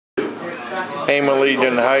Hey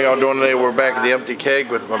Legion, how y'all doing today? We're back at the Empty Keg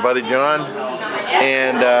with my buddy John,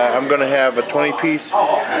 and I'm gonna have a 20-piece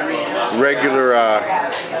regular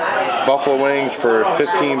buffalo wings for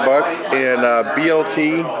 15 bucks and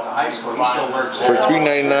BLT for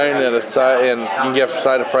 $3.99 and a side, and you can get a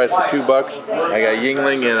side of fries for $2. I got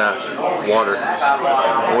Yingling and water.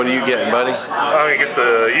 What are you getting, buddy? I'm gonna get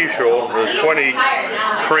the usual, the 20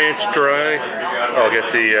 French dry. I'll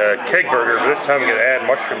get the keg burger, but this time I'm gonna add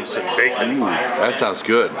mushrooms and bacon. Ooh, that sounds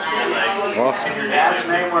good. Awesome.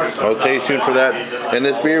 Well, stay tuned for that. And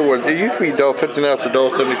this beer was, it used to be $15 ounce for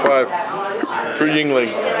 $1.75 for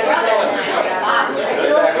Yingling.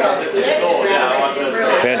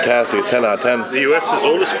 Fantastic, 10 out of 10. The U.S.'s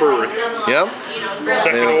oldest brewery. Yep.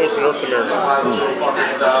 Second oldest in North America.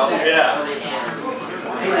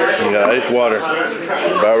 You got ice water.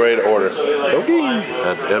 About ready to order. Okay.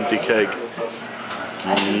 That's Empty Keg.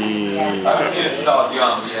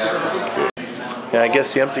 Yeah, I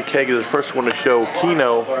guess the Empty Keg is the first one to show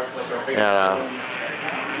Keno from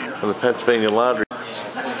the Pennsylvania Laundry.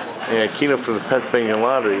 Yeah, Keno from the Pennsylvania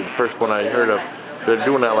Laundry, the first one I heard of. They're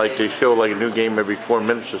doing that like they show like a new game every 4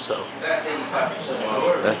 minutes or so.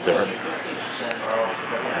 That's different.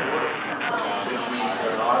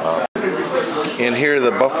 And here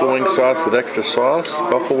the buffalo wing sauce with extra sauce,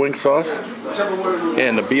 buffalo wing sauce,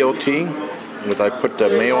 and the BLT. I put the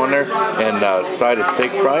mayo on there and a side of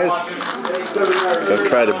steak fries. Let's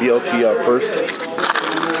try the BLT out first.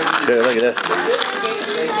 Okay, look at this.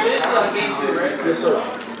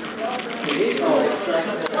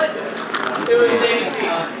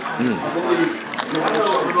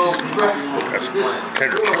 That's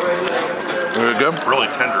tender chicken. Very good? Really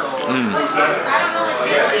tender.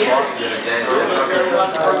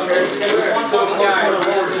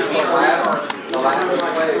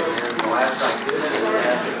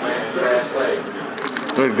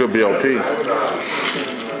 Very good BLT.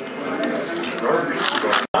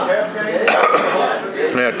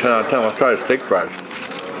 Yeah, 10 out of 10. Let's try the steak fries.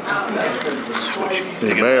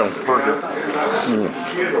 The mayo.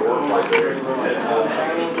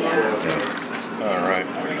 Alright.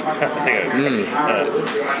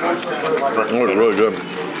 That was really good.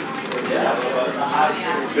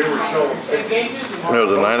 It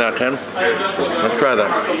was a 9 out of 10. Let's try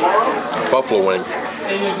that. Buffalo wing.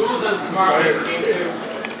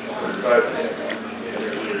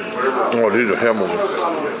 Oh, these are heavenly.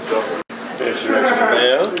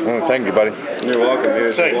 Oh, thank you, buddy. You're welcome.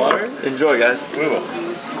 Here's the water. Enjoy, guys. We will.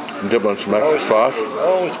 Dip on some extra sauce.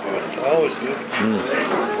 Always good. Always good.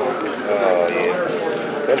 Oh, yeah.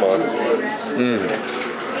 Come on.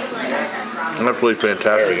 That's really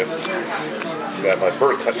fantastic. There we go. Got my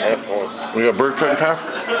burger cut in half. We got burger cut in half?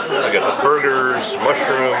 I got the burgers,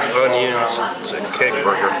 mushrooms, onions. It's a keg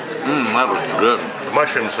burger. That was good. The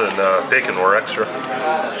mushrooms and bacon were extra.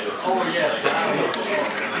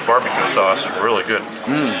 Barbecue sauce is really good.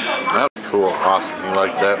 That's cool. Awesome. You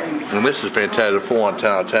like that? And this is fantastic. Full on 10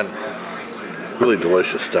 out of 10. Really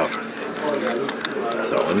delicious stuff.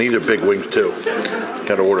 So, and these are big wings too.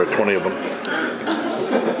 Got to order 20 of them.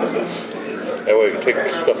 That way you can take the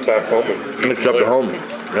stuff back home and Mix up at home.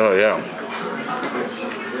 Oh yeah.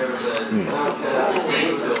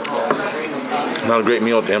 Not a great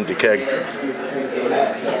meal at the Empty Keg.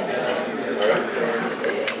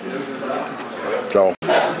 So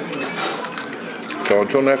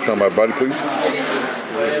until next time, my buddy, please.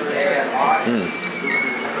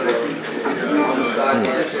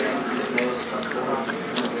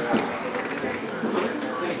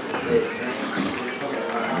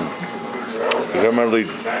 That's my lead.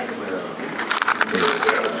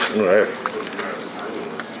 All right.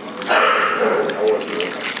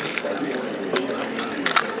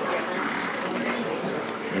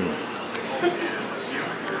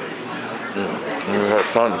 Have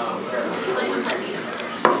fun.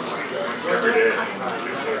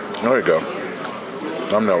 There you go.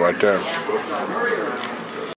 Thumbnail right there.